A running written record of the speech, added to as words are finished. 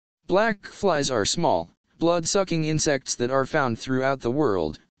Black flies are small, blood-sucking insects that are found throughout the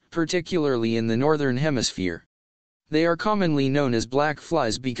world, particularly in the northern hemisphere. They are commonly known as black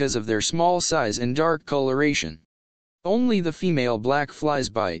flies because of their small size and dark coloration. Only the female black flies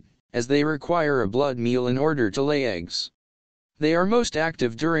bite, as they require a blood meal in order to lay eggs. They are most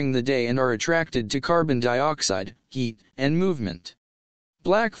active during the day and are attracted to carbon dioxide, heat, and movement.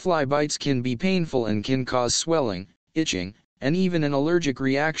 Black fly bites can be painful and can cause swelling, itching, and even an allergic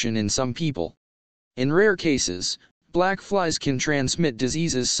reaction in some people. In rare cases, black flies can transmit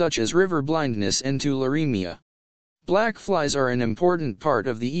diseases such as river blindness and tularemia. Black flies are an important part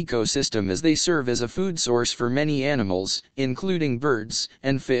of the ecosystem as they serve as a food source for many animals, including birds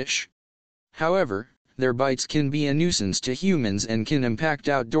and fish. However, their bites can be a nuisance to humans and can impact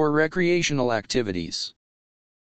outdoor recreational activities.